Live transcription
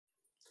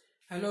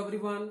Hello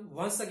everyone,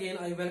 once again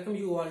I welcome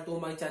you all to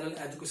my channel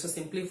Education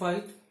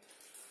Simplified.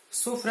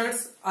 So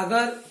friends,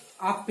 अगर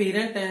आप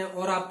parent हैं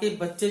और आपके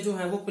बच्चे जो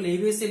हैं वो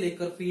प्लेवे से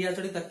लेकर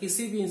पीएचडी तक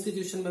किसी भी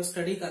इंस्टीट्यूशन में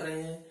स्टडी कर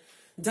रहे हैं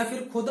या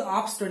फिर खुद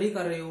आप स्टडी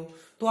कर रहे हो,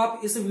 तो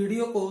आप इस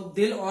वीडियो को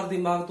दिल और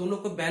दिमाग दोनों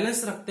को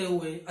बैलेंस रखते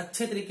हुए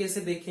अच्छे तरीके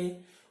से देखें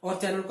और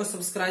चैनल को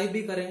सब्सक्राइब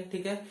भी करें,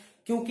 ठीक है।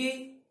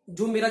 क्योंकि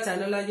जो मेरा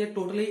चैनल है ये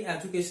टोटली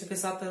एजुकेशन के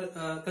साथ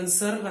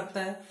कंसर्न रखता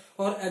है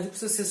और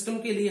एजुकेशन सिस्टम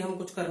के लिए हम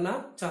कुछ करना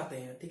चाहते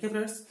हैं, ठीक है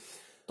फ्रेंड्स।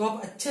 तो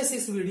आप अच्छे से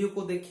इस वीडियो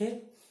को देखें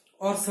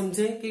और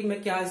समझें कि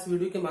मैं क्या इस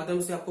वीडियो के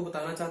माध्यम से आपको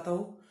बताना चाहता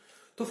हूं।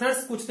 तो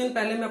फ्रेंड्स, कुछ दिन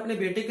पहले मैं अपने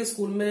बेटे के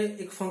स्कूल में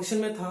एक फंक्शन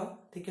में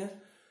था, ठीक है।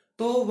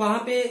 तो वहां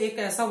पे एक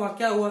ऐसा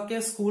वाकया हुआ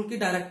कि स्कूल की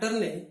डायरेक्टर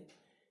ने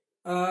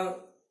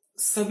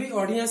सभी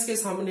ऑडियंस के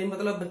सामने,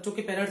 मतलब बच्चों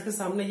के पेरेंट्स के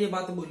सामने ये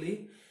बात बोली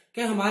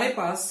कि हमारे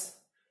पास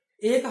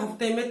एक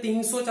हफ्ते में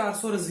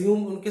 300-400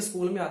 रिज्यूम उनके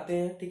स्कूल में आते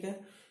हैं, ठीक है।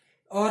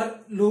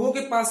 और लोगों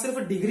के पास सिर्फ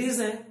डिग्रीज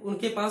हैं,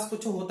 उनके पास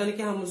कुछ होता नहीं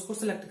कि हम उसको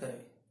सिलेक्ट करें,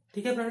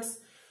 ठीक है फ्रेंड्स।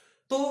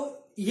 तो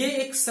ये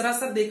एक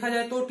सरासर देखा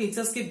जाए तो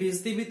टीचर्स की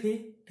बेइज्जती भी थी,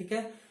 ठीक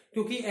है।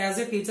 क्योंकि एज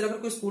ए टीचर अगर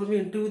कोई स्कूल में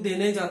इंटरव्यू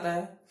देने जाता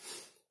है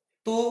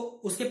तो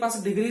उसके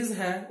पास डिग्रीज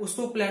है,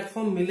 उसको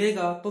प्लेटफॉर्म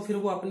मिलेगा तो फिर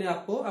वो अपने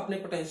आप को, अपने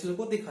पोटेंशियल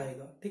को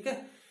दिखाएगा, ठीक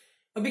है।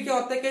 अभी क्या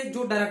होता है कि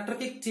जो डायरेक्टर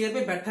की चेयर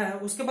पे बैठा है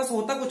उसके पास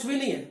होता कुछ भी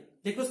नहीं है,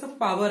 लेकिन उसका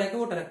पावर है कि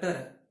वो डायरेक्टर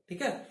है,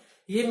 ठीक है।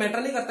 ये मैटर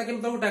नहीं करता कि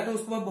मतलब वो डायरेक्टर,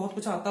 उसके पास बहुत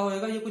कुछ आता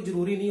होगा, ये कोई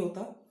जरूरी नहीं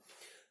होता।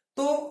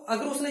 तो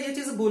अगर उसने ये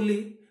चीज बोली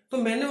तो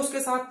मैंने उसके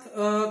साथ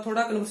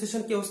थोड़ा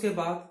कन्वर्सेशन किया उसके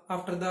बाद,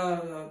 आफ्टर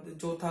द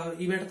जो था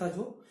इवेंट था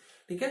जो,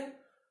 ठीक है।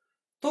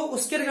 तो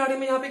उसके रिगार्डिंग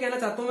में यहाँ पे कहना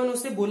चाहता हूं, मैंने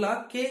उससे बोला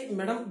कि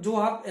मैडम जो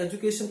आप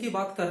एजुकेशन की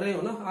बात कर रहे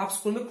हो ना, आप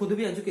स्कूल में खुद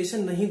भी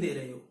एजुकेशन नहीं दे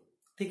रहे हो,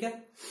 ठीक है।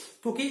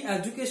 क्योंकि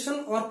एजुकेशन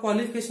और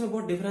क्वालिफिकेशन में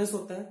बहुत डिफरेंस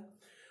होता है।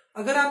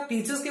 अगर आप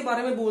टीचर्स के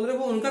बारे में बोल रहे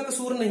हो वो उनका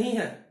कसूर नहीं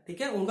है,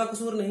 ठीक है। उनका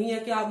कसूर नहीं है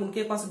कि आप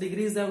उनके पास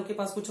डिग्रीज है, उनके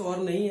पास कुछ और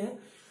नहीं है,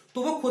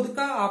 तो वो खुद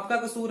का, आपका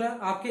कसूर है।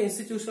 आपके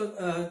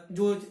इंस्टीट्यूशन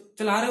जो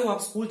चला रहे हो,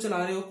 आप स्कूल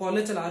चला रहे हो,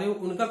 कॉलेज चला रहे हो,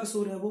 उनका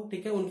कसूर है वो,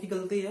 ठीक है, उनकी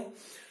गलती है।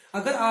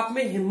 अगर आप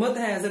में हिम्मत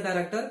है एज ए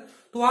डायरेक्टर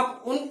तो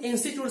आप उन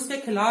इंस्टीट्यूट्स के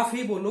खिलाफ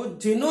ही बोलो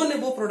जिन्होंने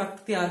वो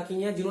प्रोडक्ट तैयार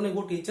किए हैं, जिन्होंने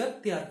वो टीचर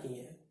तैयार किए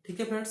हैं, ठीक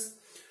है फ्रेंड्स।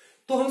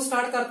 तो हम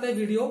स्टार्ट करते हैं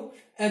वीडियो।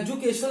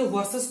 एजुकेशन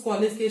वर्सेस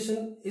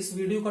क्वालिफिकेशन इस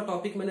वीडियो का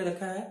टॉपिक मैंने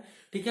रखा है,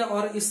 ठीक है।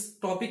 और इस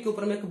टॉपिक के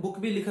ऊपर मैं एक बुक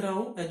भी लिख रहा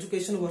हूं,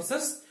 एजुकेशन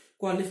वर्सेस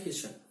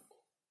क्वालिफिकेशन।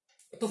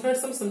 तो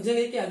फ्रेंड्स, हम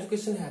समझेंगे कि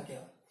एजुकेशन है क्या।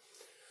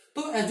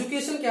 तो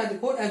एजुकेशन क्या,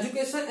 देखो,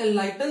 education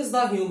एनलाइटन्स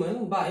the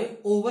human bye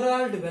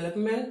overall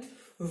development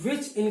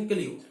which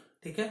include,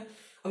 ठीक है।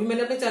 अभी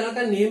मैंने अपने चैनल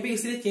का नेम भी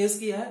इसलिए चेंज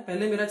किया है।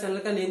 पहले मेरा चैनल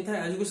का नेम था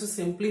education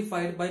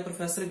simplified by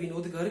professor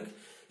Vinod Garg,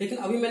 लेकिन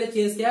अभी मैंने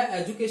चेंज किया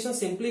education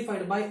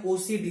simplified bye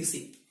ओसीडीसी।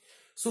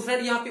 So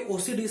friend, यहाँ पे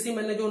ओसीडीसी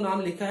मैंने जो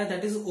नाम लिखा है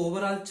that is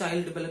overall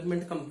child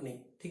development company,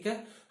 ठीक है।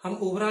 हम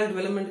ओवरऑल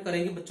डेवलपमेंट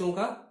करेंगे बच्चों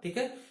का, ठीक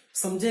है।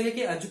 समझेंगे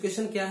कि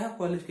एजुकेशन क्या है,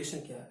 क्वालिफिकेशन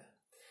क्या है।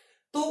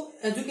 तो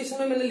एजुकेशन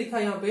में मैंने लिखा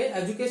यहाँ पे,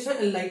 एजुकेशन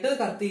एनलाइटन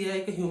करती है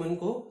एक ह्यूमन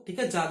को, ठीक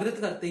है, जागृत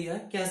करती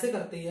है। कैसे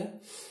करती है,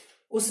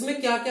 उसमें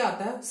क्या क्या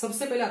आता है।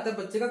 सबसे पहले आता है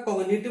बच्चे का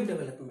कॉग्निटिव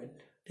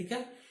डेवलपमेंट, ठीक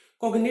है।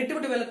 कॉग्निटिव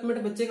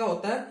डेवलपमेंट बच्चे का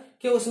होता है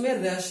कि उसमें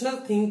रैशनल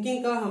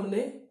थिंकिंग को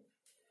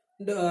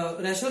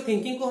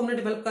हमने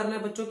डेवलप करना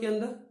है बच्चों के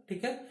अंदर,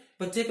 ठीक है।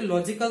 बच्चे की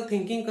लॉजिकल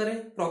थिंकिंग करें,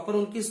 प्रॉपर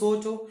उनकी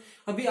सोच हो।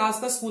 अभी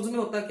आजकल स्कूल्स में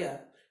होता क्या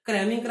है,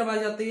 क्रैमिंग करवाई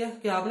जाती है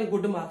कि आपने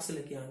गुड मार्क्स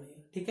लेके आने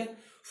हैं, ठीक है।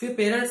 फिर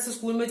पेरेंट्स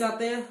स्कूल में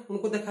जाते हैं,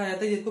 उनको दिखाया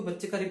जाता है ये कोई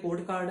बच्चे का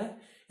रिपोर्ट कार्ड है,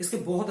 इसके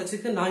बहुत अच्छे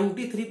से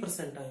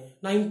 93% आए हैं,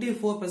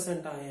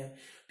 94% आए हैं,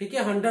 ठीक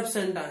है,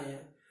 100% आए हैं।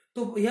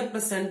 तो यह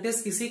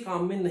परसेंटेज किसी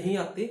काम में नहीं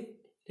आती,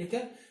 ठीक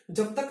है,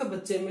 जब तक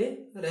बच्चे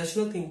में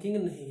रैशनल थिंकिंग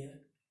नहीं है।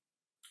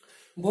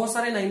 बहुत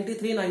सारे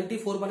 93,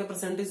 94 वाले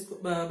परसेंटेज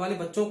वाले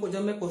बच्चों को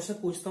जब मैं क्वेश्चन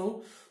पूछता हूं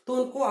तो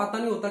उनको आता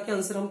नहीं होता कि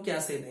आंसर हम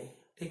कैसे दें,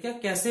 ठीक है,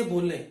 कैसे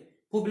बोलें,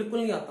 वो बिल्कुल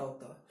नहीं आता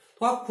होता।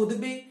 तो आप खुद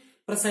भी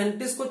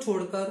परसेंटेज को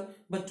छोड़कर,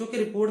 बच्चों के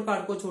रिपोर्ट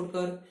कार्ड को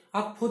छोड़कर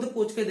आप खुद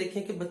पूछ के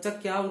देखें कि बच्चा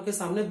क्या उनके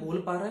सामने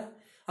बोल पा रहा है।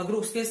 अगर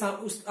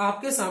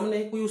आपके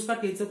सामने कोई उसका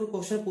टीचर कोई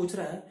क्वेश्चन पूछ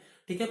रहा है,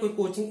 ठीक है, कोई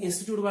कोचिंग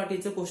इंस्टीट्यूट वाला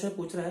टीचर क्वेश्चन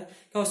पूछ रहा है,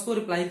 क्या उसको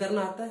रिप्लाई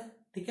करना आता है,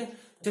 ठीक है।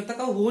 जब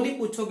तक आप वो नहीं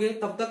पूछोगे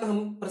तब तक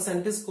हम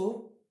परसेंटेज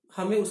को,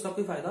 हमें उसका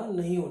कोई फायदा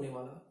नहीं होने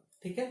वाला,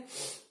 ठीक है।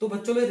 तो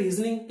बच्चों में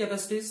रीजनिंग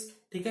कैपेसिटीज,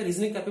 ठीक है,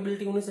 रीजनिंग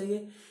कैपेबिलिटी होनी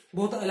चाहिए।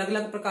 बहुत अलग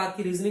अलग प्रकार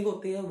की रीजनिंग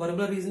होती है,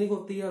 वर्बल रीजनिंग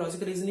होती है,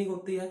 लॉजिकल रीजनिंग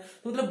होती है।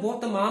 तो मतलब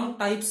बहुत तमाम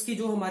टाइप्स की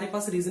जो हमारे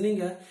पास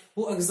रीजनिंग है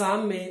वो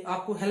एग्जाम में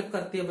आपको हेल्प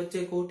करती है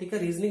बच्चे को, ठीक है।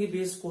 रीजनिंग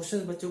बेस्ड क्वेश्चन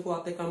बच्चों को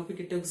आते हैं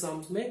कॉम्पिटिटिव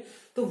एग्जाम्स में,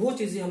 तो वो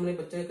चीजें हमने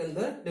बच्चे के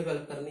अंदर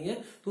डेवलप करनी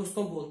है, तो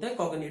उसको हम बोलते हैं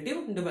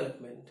कॉग्निटिव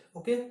डेवलपमेंट,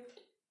 ओके।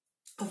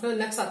 फिर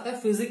नेक्स्ट आता है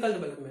फिजिकल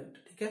डेवलपमेंट,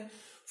 ठीक है।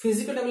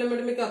 फिजिकल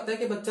डेवलपमेंट में क्या होता है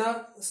कि बच्चा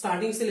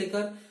स्टार्टिंग से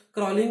लेकर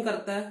क्रॉलिंग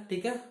करता है,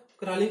 ठीक है,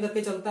 क्रॉलिंग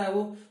करके चलता है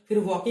वो, फिर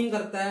वॉकिंग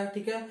करता है,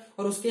 ठीक है,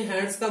 और उसके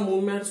हैंड्स का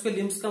मूवमेंट, उसके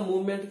लिम्स का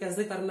मूवमेंट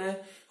कैसे करना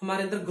है।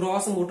 हमारे अंदर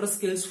gross motor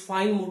skills,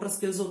 fine motor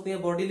skills होती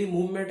हैं, बॉडीली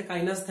मूवमेंट,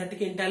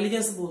 काइनेस्थेटिक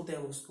इंटेलिजेंस बोलते हैं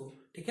उसको,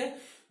 ठीक है।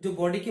 जो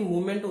बॉडी की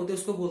मूवमेंट होती है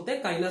उसको बोलते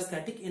हैं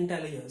काइनेस्थेटिक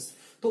इंटेलिजेंस।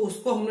 तो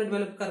उसको हमने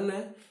डेवलप करना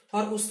है।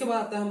 और उसके बाद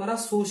आता है हमारा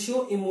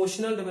सोशियो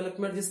इमोशनल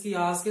डेवलपमेंट, जिसकी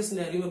आज के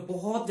सिनेरियो में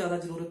बहुत ज्यादा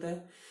जरूरत है।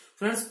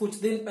 फ्रेंड्स, कुछ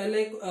दिन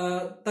पहले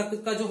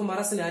तक का जो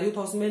हमारा सिनेरियो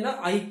था उसमें ना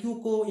आईक्यू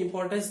को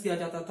इंपॉर्टेंस दिया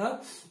जाता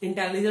था,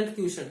 इंटेलिजेंट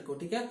क्वेश्चन को,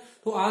 ठीक है।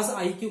 तो आज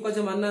आईक्यू का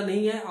जमाना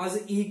नहीं है, आज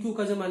ईक्यू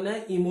का जमाना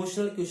है,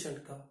 इमोशनल क्वेश्चन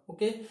का।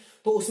 ओके,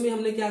 तो उसमें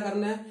हमने क्या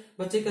करना है,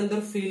 बच्चे के अंदर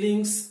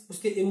फीलिंग्स,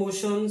 उसके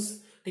इमोशंस,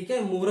 ठीक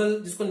है, मोरल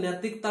जिसको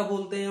नैतिकता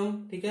बोलते हैं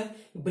हम, ठीक है,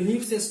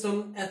 बिलीफ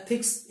सिस्टम,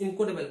 एथिक्स,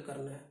 इनको डेवलप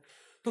करना है।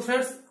 तो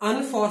फ्रेंड्स,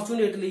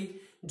 अनफॉर्चुनेटली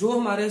जो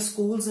हमारे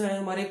स्कूल्स हैं,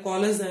 हमारे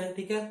कॉलेज हैं,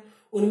 ठीक है,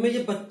 उनमें ये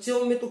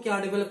बच्चों में तो क्या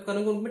डेवलप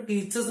करेंगे, उनमें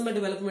टीचर्स में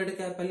डेवलपमेंट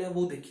क्या है पहले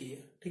वो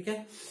देखिए, ठीक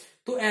है।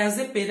 तो एज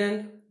ए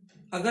पेरेंट,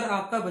 अगर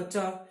आपका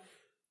बच्चा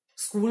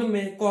स्कूल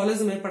में,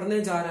 कॉलेज में पढ़ने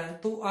जा रहा है,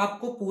 तो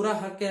आपको पूरा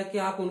हक है कि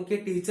आप उनके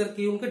टीचर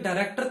की, उनके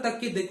डायरेक्टर तक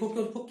की देखो कि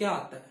उनको क्या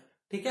आता है,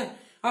 ठीक है।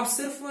 आप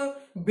सिर्फ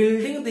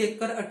बिल्डिंग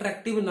देखकर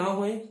अट्रैक्टिव ना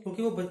होए,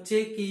 क्योंकि वो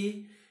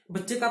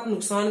बच्चे का आप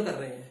नुकसान कर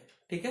रहे हैं,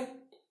 ठीक है।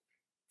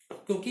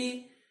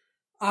 क्योंकि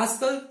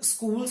आजकल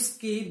स्कूल्स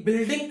की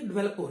बिल्डिंग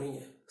डेवलप हो रही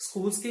है,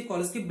 स्कूल्स की,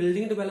 कॉलेज की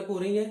बिल्डिंग डेवलप हो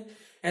रही है।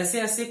 ऐसे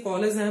ऐसे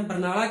कॉलेज हैं,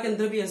 बरनाला के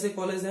अंदर भी ऐसे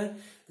कॉलेज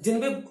हैं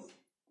जिनमें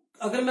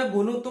अगर मैं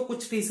बोलूं तो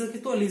कुछ टीचर की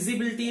तो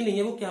एलिजिबिलिटी नहीं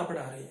है, वो क्या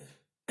पढ़ा रहे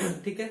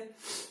हैं ठीक है।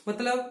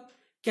 मतलब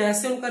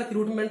कैसे उनका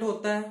रिक्रूटमेंट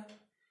होता है,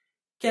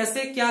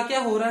 कैसे क्या क्या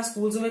हो रहा है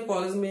स्कूल्स में,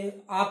 कॉलेज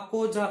में,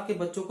 आपको जो आपके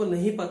बच्चों को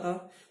नहीं पता,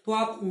 तो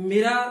आप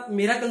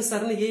मेरा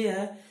कंसर्न ये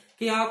है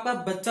कि आपका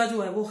बच्चा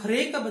जो है वो हर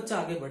एक का बच्चा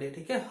आगे बढ़े,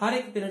 ठीक है। हर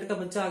एक पेरेंट का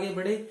बच्चा आगे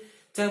बढ़े,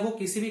 चाहे वो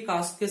किसी भी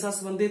कास्ट के साथ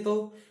संबंधित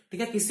हो,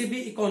 ठीक है, किसी भी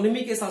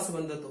इकोनॉमी के साथ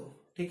संबंधित हो,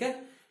 ठीक है।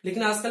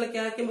 लेकिन आजकल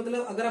क्या है कि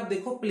मतलब अगर आप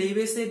देखो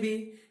प्लेवे से भी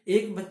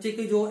एक बच्चे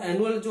के जो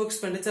एनुअल जो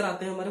एक्सपेंडिचर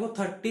आते हैं हमारे, वो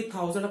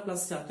 30,000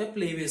 प्लस जाते हैं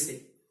प्लेवे से,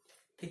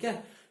 ठीक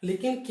है।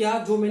 लेकिन क्या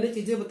जो मैंने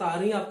चीजें बता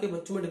रही हैं आपके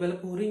बच्चों में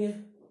डेवलप हो रही हैं,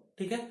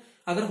 ठीक है।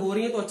 अगर हो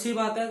रही है तो अच्छी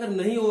बात है, अगर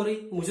नहीं हो रही,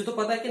 मुझे तो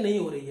पता है कि नहीं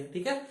हो रही है,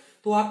 ठीक है।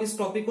 तो आप इस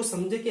टॉपिक को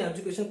समझे कि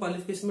एजुकेशन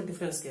क्वालिफिकेशन में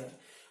डिफरेंस क्या है।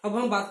 अब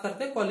हम बात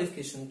करते हैं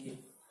क्वालिफिकेशन की।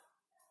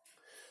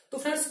 तो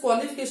फ्रेंड्स,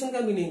 क्वालिफिकेशन का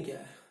मीनिंग क्या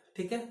है,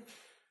 ठीक है।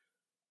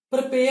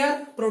 Prepare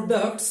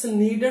products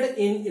needed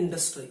in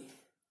industry.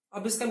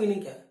 अब इसका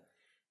मीनिंग क्या है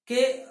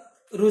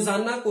कि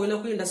रोजाना कोई ना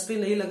कोई इंडस्ट्री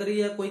नहीं लग रही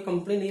है, कोई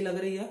कंपनी नहीं लग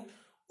रही है,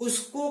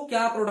 उसको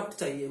क्या प्रोडक्ट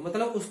चाहिए,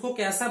 मतलब उसको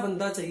कैसा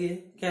बंदा चाहिए,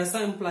 कैसा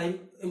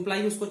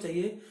एम्प्लॉय उसको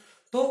चाहिए,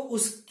 तो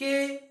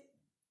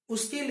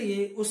उसके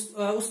लिए उस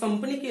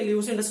कंपनी के लिए,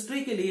 उस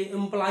इंडस्ट्री के लिए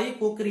एम्प्लॉय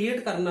को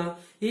क्रिएट करना,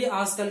 ये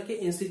आजकल के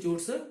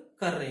इंस्टीट्यूट्स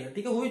कर रहे हैं,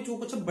 ठीक है। वो भी जो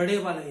कुछ बड़े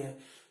वाले हैं,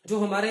 जो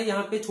हमारे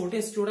यहाँ पे छोटे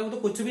इंस्टीट्यूट है वो तो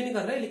कुछ भी नहीं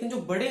कर रहे, लेकिन जो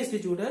बड़े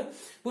इंस्टीट्यूट है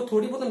वो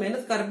थोड़ी बहुत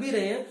मेहनत कर भी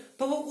रहे हैं,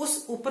 तो वो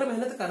उस ऊपर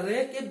मेहनत कर रहे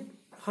हैं कि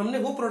हमने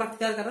वो प्रोडक्ट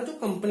तैयार करना जो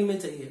कंपनी में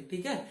चाहिए,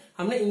 ठीक है।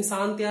 हमने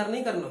इंसान तैयार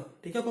नहीं करना,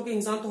 ठीक है, क्योंकि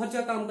इंसान तो हर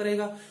जगह काम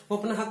करेगा, वो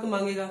अपना हक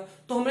मांगेगा,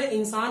 तो हमें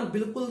इंसान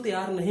बिल्कुल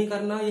तैयार नहीं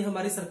करना। ये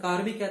हमारी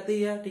सरकार भी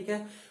कहती है, ठीक है।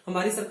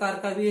 हमारी सरकार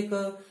का भी एक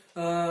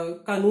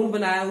कानून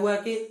बनाया हुआ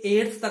है कि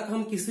 8th तक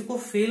हम किसी को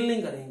फेल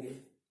नहीं करेंगे,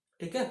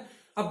 ठीक है।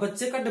 अब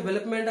बच्चे का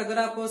डेवलपमेंट अगर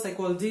आप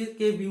साइकोलॉजी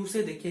के व्यू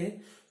से देखें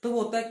तो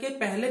वो होता है कि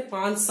पहले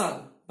 5 साल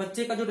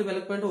बच्चे का जो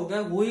डेवलपमेंट हो गया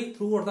वही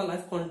through out the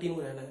life continue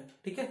रहना है,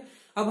 ठीक है।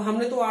 अब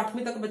हमने तो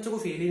 8वीं तक बच्चे को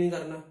फेल ही नहीं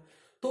करना,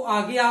 तो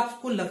आगे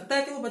आपको लगता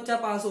है कि वो बच्चा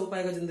पास हो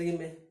पाएगा जिंदगी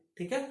में,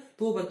 ठीक है।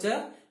 तो वो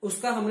बच्चा,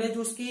 उसका हमने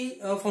जो उसकी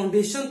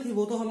फाउंडेशन थी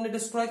वो तो हमने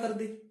डिस्ट्रॉय कर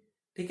दी,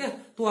 ठीक है।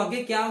 तो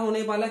आगे क्या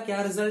होने वाला,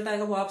 क्या रिजल्ट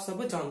आएगा वो आप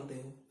सब जानते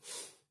हो।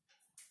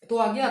 तो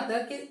आगे आता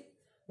है कि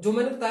जो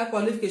मैंने बताया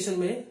क्वालिफिकेशन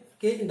में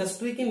कि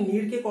इंडस्ट्री की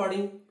नीड के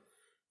अकॉर्डिंग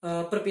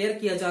प्रिपेयर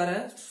किया जा रहा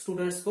है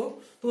स्टूडेंट्स को।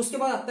 तो उसके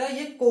बाद आता है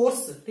ये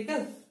कोर्स, ठीक है।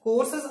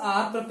 Courses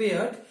are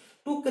prepared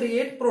to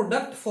create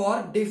product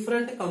for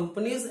different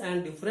companies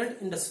and different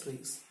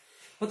industries.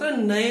 मतलब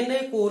नए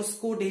नए कोर्स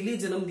को डेली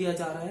जन्म दिया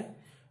जा रहा है,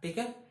 ठीक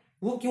है।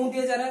 वो क्यों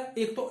दिया जा रहा है,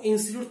 एक तो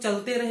इंस्टीट्यूट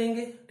चलते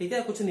रहेंगे, ठीक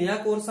है, कुछ नया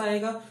कोर्स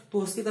आएगा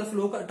तो उसकी तरफ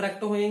लोग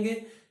अट्रैक्ट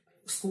होंगे,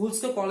 स्कूल्स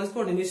के कॉलेज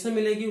को एडमिशन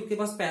मिलेगी, उसके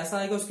पास पैसा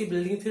आएगा, उसकी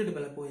बिल्डिंग फिर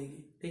डेवलप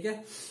होगी, ठीक है।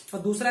 और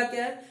दूसरा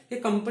क्या है कि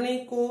कंपनी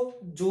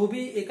को जो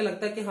भी एक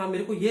लगता है कि हाँ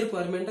मेरे को ये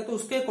रिक्वायरमेंट है, तो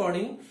उसके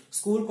अकॉर्डिंग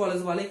स्कूल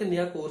कॉलेज वाले एक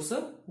नया कोर्स,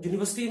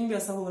 यूनिवर्सिटी में भी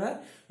ऐसा हो रहा है,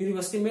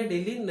 यूनिवर्सिटी में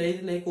डेली नए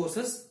नए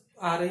कोर्सेज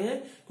आ रहे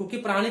हैं, क्योंकि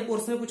पुराने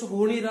कोर्स में कुछ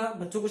हो नहीं रहा,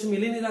 बच्चों को कुछ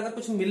मिल ही नहीं रहा। अगर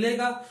कुछ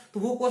मिलेगा तो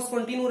वो कोर्स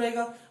कंटिन्यू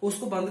रहेगा,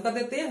 उसको बंद कर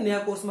देते हैं, नया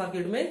कोर्स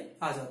मार्केट में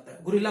आ जाता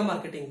है, गुरिल्ला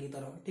मार्केटिंग की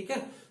तरह, ठीक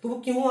है। तो वो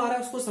क्यों आ रहा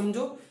है उसको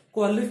समझो,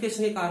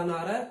 क्वालिफिकेशन के कारण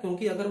आ रहा है,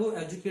 क्योंकि अगर वो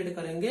एजुकेट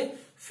करेंगे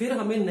फिर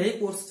हमें नए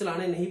कोर्स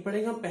चलाने नहीं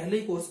पड़ेंगे, हम पहले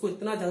ही कोर्स को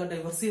इतना ज्यादा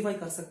डाइवर्सिफाई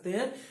कर सकते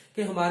हैं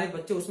कि हमारे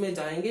बच्चे उसमें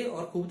जाएंगे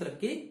और खूब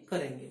तरक्की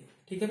करेंगे,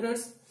 ठीक है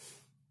फ्रेंड्स।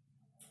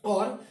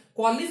 और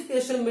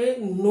क्वालिफिकेशन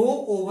में नो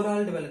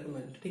ओवरऑल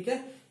डेवलपमेंट, ठीक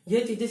है। ये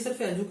चीजें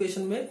सिर्फ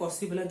एजुकेशन में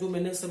पॉसिबल है, जो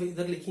मैंने सब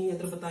इधर लिखी है,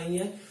 इधर बताई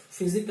है।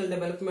 Physical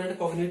development,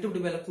 cognitive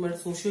development,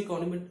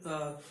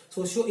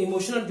 socio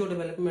emotional जो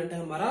डेवलपमेंट है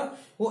हमारा,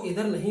 वो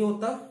इधर नहीं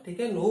होता, ठीक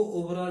है। Know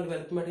overall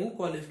development in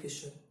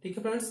qualification, ठीक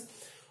है फ्रेंड्स।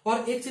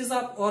 और एक चीज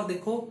आप और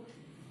देखो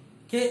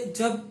कि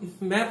जब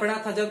मैं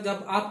पढ़ा था,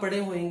 जब आप पढ़े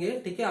होंगे,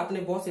 ठीक है, आपने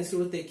बहुत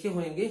इंस्टीट्यूट देखे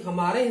होंगे,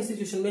 हमारे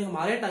इंस्टीट्यूशन में,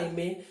 हमारे टाइम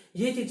में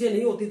ये चीजें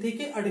नहीं होती थी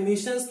कि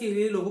एडमिशन के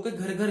लिए लोगों के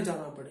घर घर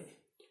जाना पड़े,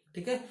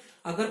 ठीक है।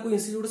 अगर कोई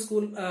इंस्टीट्यूट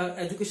स्कूल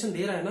एजुकेशन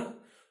दे रहा है ना,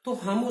 तो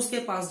हम उसके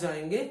पास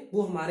जाएंगे,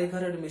 वो हमारे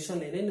घर एडमिशन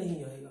लेने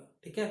नहीं आएगा,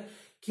 ठीक है।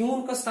 क्यों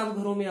उनका स्टाफ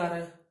घरों में आ रहा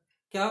है?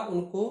 क्या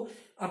उनको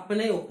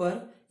अपने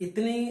ऊपर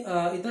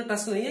इतना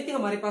ट्रस्ट नहीं है कि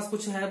हमारे पास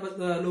कुछ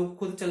है, लोग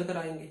खुद चलकर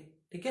आएंगे,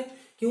 ठीक है।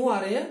 क्यों आ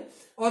रहे हैं?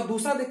 और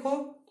दूसरा देखो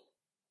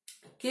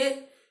कि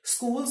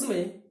स्कूल्स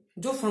में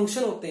जो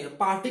फंक्शन होते हैं,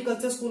 पार्टी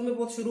कल्चर स्कूल में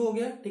बहुत शुरू हो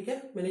गया, ठीक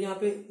है। मैंने यहाँ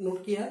पे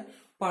नोट किया है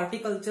पार्टी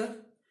कल्चर,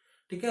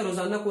 ठीक है।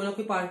 रोजाना कोई ना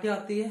कोई पार्टी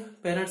आती है,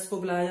 पेरेंट्स को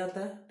बुलाया जाता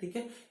है, ठीक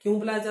है। क्यों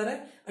बुलाया जा रहा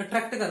है?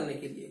 अट्रैक्ट करने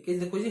के लिए कि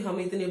देखो जी हम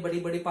इतनी बड़ी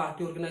बड़ी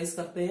पार्टी ऑर्गेनाइज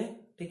करते हैं,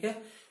 ठीक है।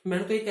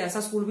 मैंने तो एक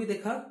ऐसा स्कूल भी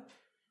देखा,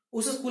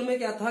 उस स्कूल में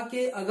क्या था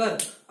कि अगर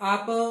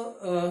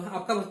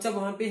आपका बच्चा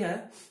वहां पे है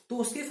तो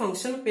उसके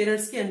फंक्शन में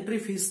पेरेंट्स की एंट्री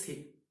फीस थी,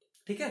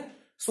 ठीक है,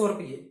 100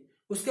 रुपये।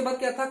 उसके बाद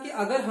क्या था कि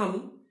अगर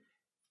हम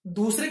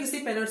दूसरे किसी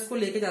पेरेंट्स को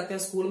लेके जाते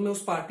हैं स्कूल में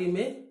उस पार्टी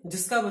में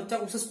जिसका बच्चा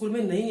उस स्कूल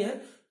में नहीं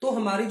है, तो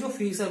हमारी जो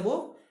फीस है वो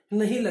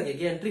नहीं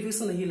लगेगी, एंट्री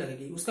फीस नहीं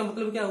लगेगी। उसका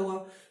मतलब क्या हुआ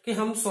कि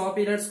हम 100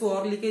 पेरेंट्स को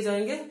और लेके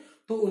जाएंगे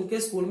तो उनके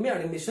स्कूल में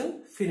एडमिशन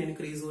फिर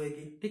इंक्रीज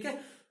होएगी, ठीक है।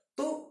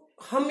 तो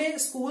हमें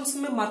स्कूल्स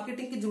में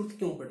मार्केटिंग की जरूरत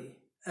क्यों पड़ी?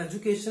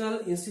 एजुकेशनल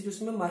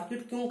इंस्टीट्यूशन में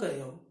मार्केट क्यों करें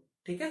हम,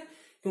 ठीक है।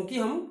 क्योंकि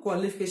हम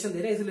क्वालिफिकेशन दे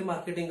रहे हैं इसलिए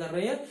मार्केटिंग कर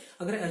रहे हैं।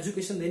 अगर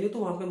एजुकेशन देनी हो तो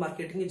वहां पे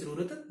मार्केटिंग की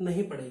जरूरत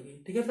नहीं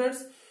पड़ेगी, ठीक है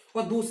फ्रेंड्स।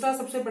 और दूसरा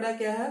सबसे बड़ा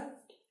क्या है,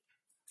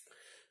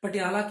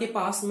 पटियाला के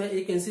पास मैं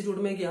एक इंस्टीट्यूट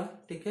में गया,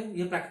 ठीक है।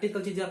 ये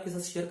प्रैक्टिकल चीजें आपके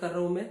साथ शेयर कर रहा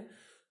हूं मैं।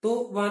 तो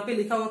वहां पे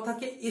लिखा हुआ था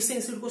कि इस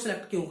इंस्टीट्यूट को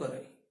सिलेक्ट क्यों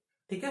करें,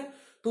 ठीक है।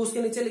 तो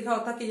उसके नीचे लिखा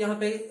हुआ था कि यहाँ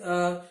पे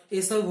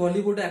इस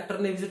बॉलीवुड एक्टर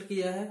ने विजिट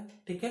किया है,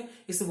 ठीक है।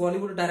 इस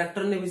बॉलीवुड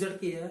डायरेक्टर ने विजिट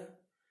किया है,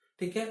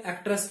 ठीक है।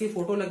 एक्ट्रेस की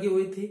फोटो लगी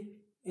हुई थी,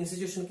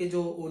 इंस्टीट्यूशन के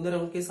जो ओनर है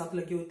उनके साथ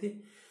लगी हुई थी।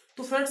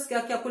 तो फ्रेंड्स क्या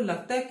क्या आपको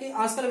लगता है कि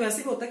आजकल वैसे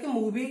भी होता है कि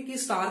मूवी की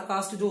स्टार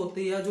कास्ट जो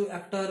होती है, जो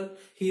एक्टर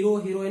हीरो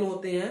हीरोइन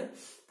होते हैं,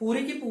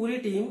 पूरी की पूरी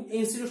टीम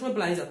इंस्टीट्यूट में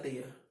बुलाई जाती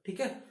है,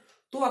 ठीक है।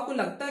 तो आपको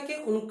लगता है कि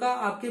उनका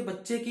आपके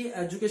बच्चे की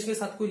एजुकेशन के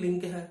साथ कोई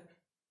लिंक है,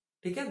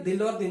 ठीक है।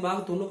 दिल और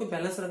दिमाग दोनों को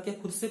बैलेंस रख के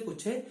खुद से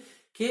पूछे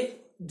कि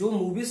जो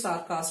मूवी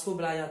स्टार कास्ट को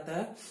बुलाया जाता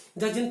है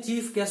या जिन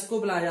चीफ गेस्ट को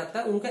बुलाया जाता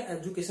है उनका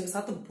एजुकेशन के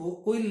साथ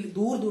कोई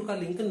दूर दूर का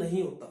लिंक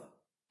नहीं होता,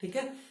 ठीक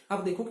है।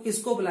 आप देखो कि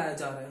किसको बुलाया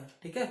जा रहा है,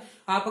 ठीक है।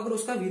 आप अगर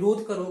उसका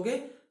विरोध करोगे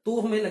तो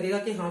हमें लगेगा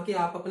कि हाँ कि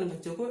आप अपने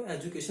बच्चों को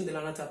एजुकेशन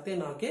दिलाना चाहते हैं,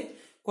 ना कि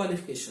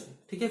क्वालिफिकेशन,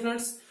 ठीक है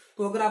फ्रेंड्स।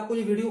 तो अगर आपको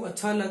ये वीडियो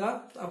अच्छा लगा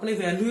तो अपने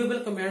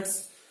वैल्यूएबल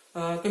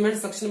कमेंट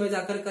सेक्शन में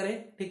जाकर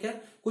करें, ठीक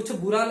है। कुछ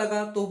बुरा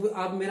लगा तो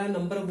आप मेरा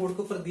नंबर बोर्ड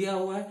के ऊपर दिया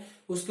हुआ है,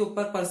 उसके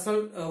ऊपर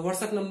पर्सनल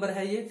व्हाट्सएप नंबर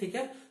है ये, ठीक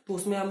है। तो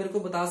उसमें आप मेरे को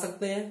बता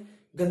सकते हैं।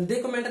 गंदे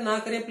कमेंट ना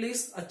करें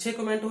प्लीज, अच्छे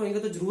कमेंट होंगे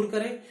तो जरूर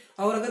करें।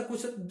 और अगर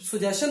कुछ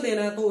सजेशन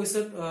देना है तो इस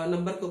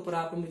नंबर के ऊपर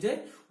आप मुझे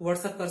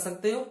व्हाट्सएप कर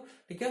सकते हो,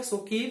 ठीक है। So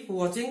keep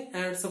watching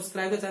and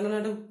subscribe the channel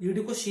and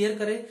video को शेयर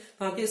करें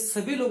ताकि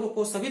सभी लोगों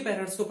को, सभी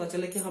पेरेंट्स को पता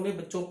चले कि हमें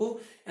बच्चों को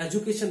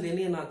एजुकेशन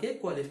देनी है, ना कि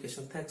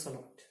क्वालिफिकेशन। Thanks a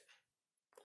lot.